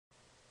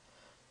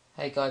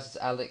Hey guys, it's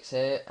Alex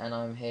here, and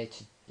I'm here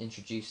to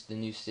introduce the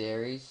new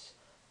series,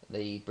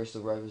 the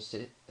Bristol Rovers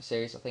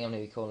series. I think I'm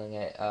going to be calling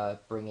it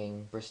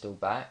Bringing Bristol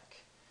Back.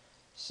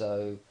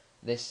 So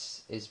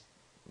this is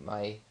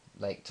my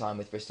time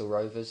with Bristol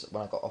Rovers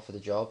when I got offered the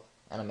job,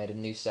 and I made a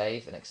new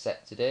save and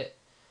accepted it.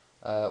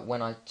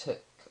 When I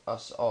took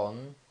us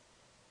on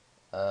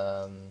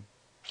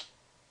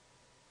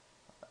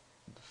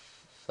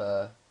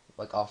for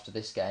after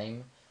this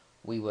game,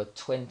 we were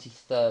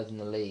 23rd in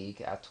the league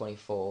at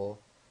 24.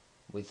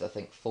 With I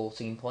think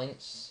 14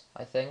 points,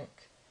 I think.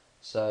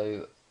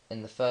 So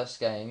in the first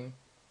game,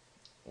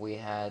 we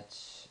had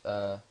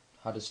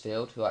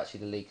Huddersfield, who are actually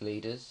the league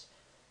leaders.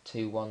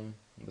 2-1,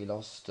 we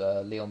lost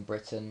Leon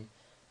Britton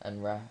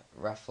and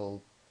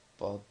Rafael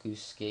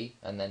Boguski,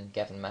 and then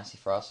Gavin Massey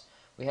for us.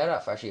 We held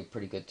out for actually a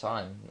pretty good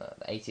time, the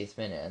 80th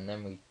minute, and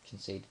then we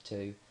conceded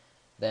 2.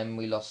 Then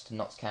we lost to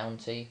Notts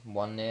County,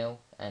 1-0,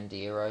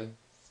 Andy Iro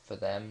for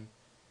them,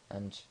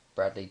 and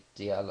Bradley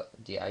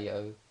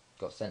Diallo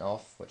got sent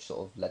off, which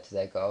sort of led to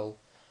their goal.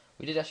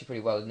 We did actually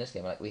pretty well in this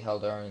game, we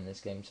held our own in this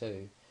game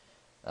too.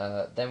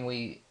 Then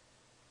we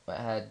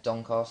had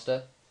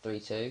Doncaster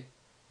 3-2,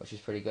 which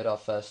was pretty good.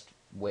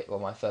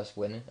 My first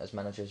win as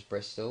manager as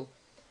Bristol.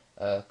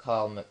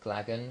 Carl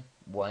McLagan,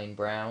 Wayne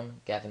Brown,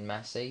 Gavin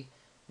Massey.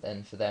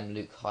 Then for them,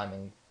 Luke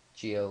Hyman,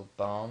 Gio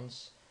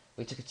Barnes.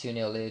 We took a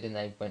 2-0 lead and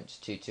they went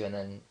to 2-2, and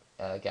then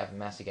Gavin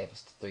Massey gave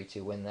us the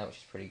 3-2 win there, which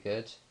is pretty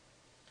good.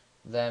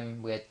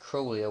 Then we had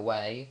Crawley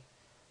away,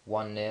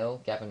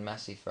 1-0, Gavin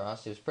Massey for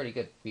us. It was pretty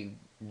good. We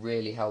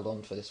really held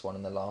on for this one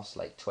in the last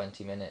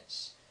 20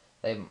 minutes.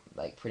 They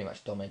pretty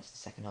much dominated the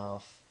second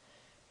half.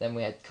 Then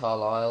we had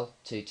Carlisle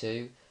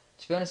 2-2.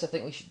 To be honest, I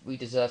think we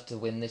deserved to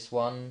win this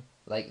one.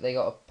 They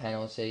got a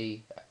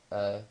penalty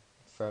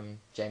from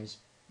James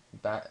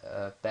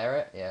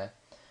Barrett, yeah.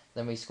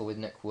 Then we scored with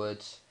Nick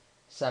Wood.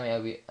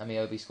 Sammy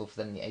Amiobi scored for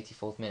them in the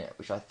 84th minute,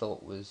 which I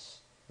thought was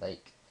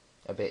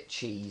a bit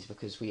cheese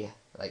because we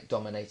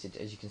dominated,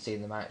 as you can see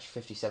in the match.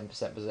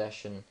 57%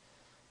 possession,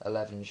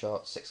 11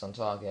 shots, 6 on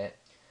target,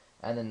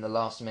 and then the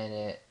last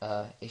minute,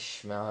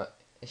 Ishmael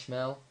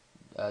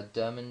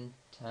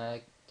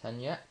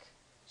Tanyak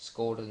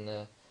scored in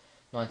the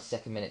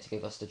 92nd minute to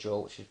give us the draw,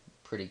 which was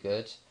pretty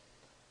good.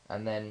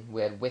 And then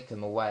we had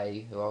Wickham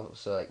away, who are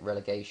also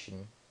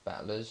relegation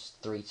battlers,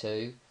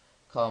 3-2.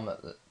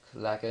 Carl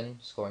McLagan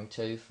scoring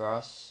 2 for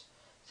us,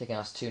 taking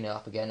us 2-0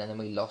 up again, and then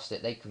we lost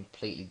it. They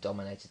completely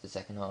dominated the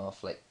second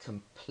half,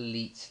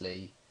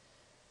 completely.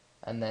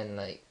 And then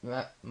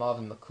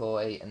Marvin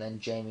McCoy and then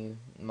Jamie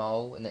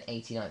Mole in the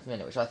 89th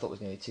minute, which I thought was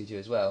going to be 2-2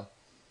 as well.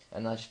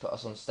 And they just put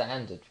us on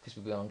standard because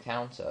we'd been on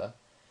counter,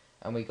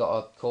 and we got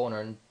a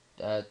corner, and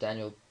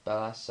Daniel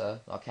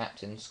Balassa, our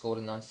captain, scored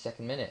in the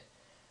 92nd minute.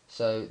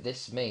 So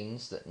this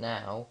means that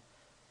now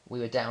we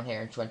were down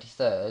here in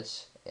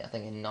 23rd, I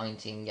think in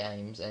 19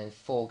 games, and in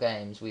 4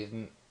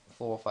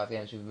 or 5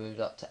 games we've moved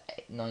up to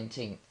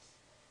 19th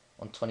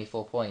on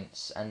 24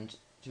 points, and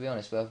to be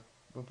honest, we're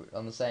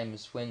on the same as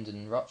Swindon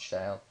and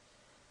Rochdale.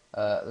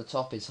 The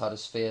top is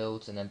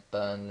Huddersfield, and then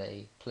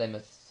Burnley.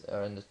 Plymouth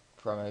are in the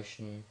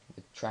promotion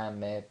with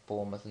Tranmere,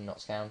 Bournemouth and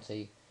Notts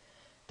County.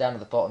 Down at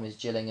the bottom is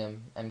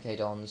Gillingham, MK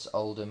Dons,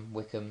 Oldham,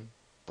 Wickham,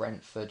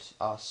 Brentford,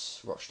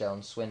 us, Rochdale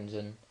and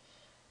Swindon,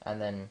 and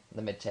then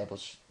the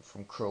mid-tables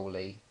from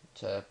Crawley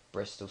to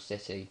Bristol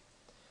City.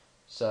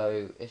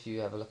 So if you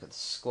have a look at the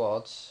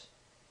squads,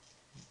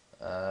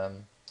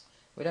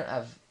 we don't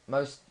have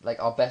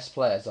our best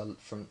players are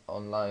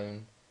on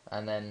loan,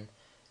 and then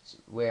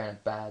we're in a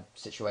bad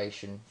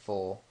situation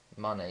for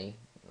money.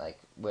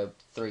 We're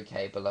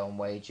 3k below on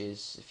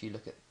wages. If you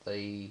look at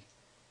the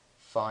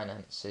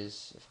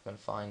finances, if I can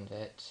find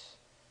it,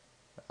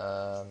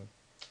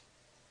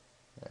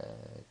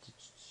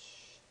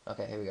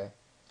 okay, here we go.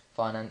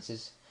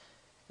 Finances.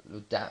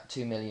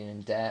 2 million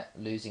in debt,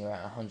 losing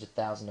around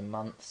 100,000 a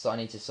month. So I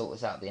need to sort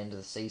this out at the end of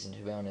the season, to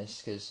be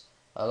honest, because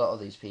a lot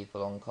of these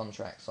people on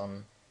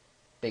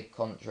big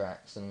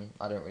contracts, and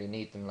I don't really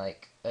need them.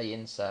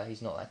 Ayinsa,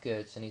 he's not that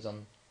good, and he's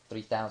on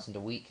 3,000 a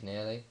week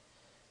nearly.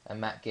 And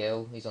Matt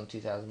Gill, he's on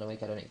 2,000 a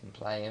week. I don't even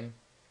play him.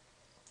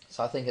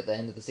 So I think at the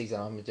end of the season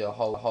I'm going to do a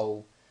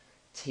whole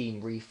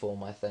team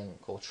reform, I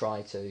think, or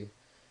try to,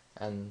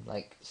 and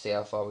see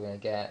how far we're going to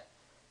get.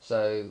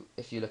 So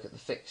if you look at the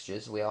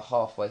fixtures, we are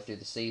halfway through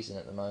the season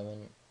at the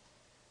moment.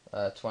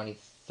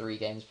 23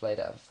 games played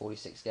out of a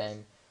 46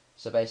 game.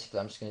 So basically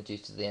I'm just going to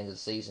do to the end of the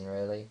season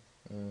really,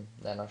 and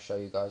then I'll show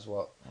you guys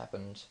what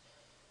happened.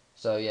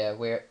 So yeah,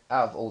 we're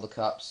out of all the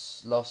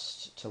cups.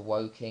 Lost to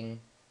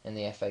Woking in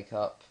the FA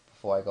Cup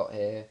before I got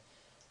here.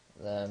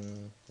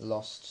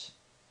 Lost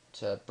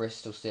to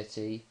Bristol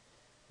City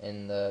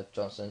in the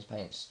Johnson's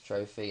Paints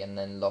Trophy, and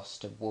then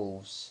lost to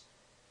Wolves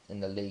in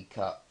the League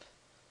Cup.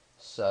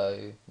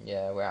 So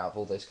yeah, we're out of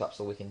all those cups.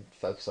 All we can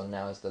focus on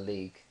now is the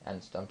league, and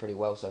it's done pretty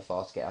well so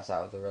far to get us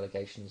out of the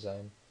relegation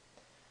zone.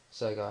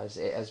 So guys,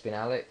 it has been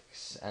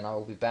Alex, and I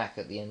will be back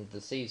at the end of the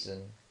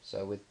season,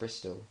 so with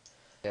Bristol.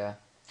 Yeah,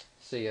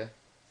 see ya.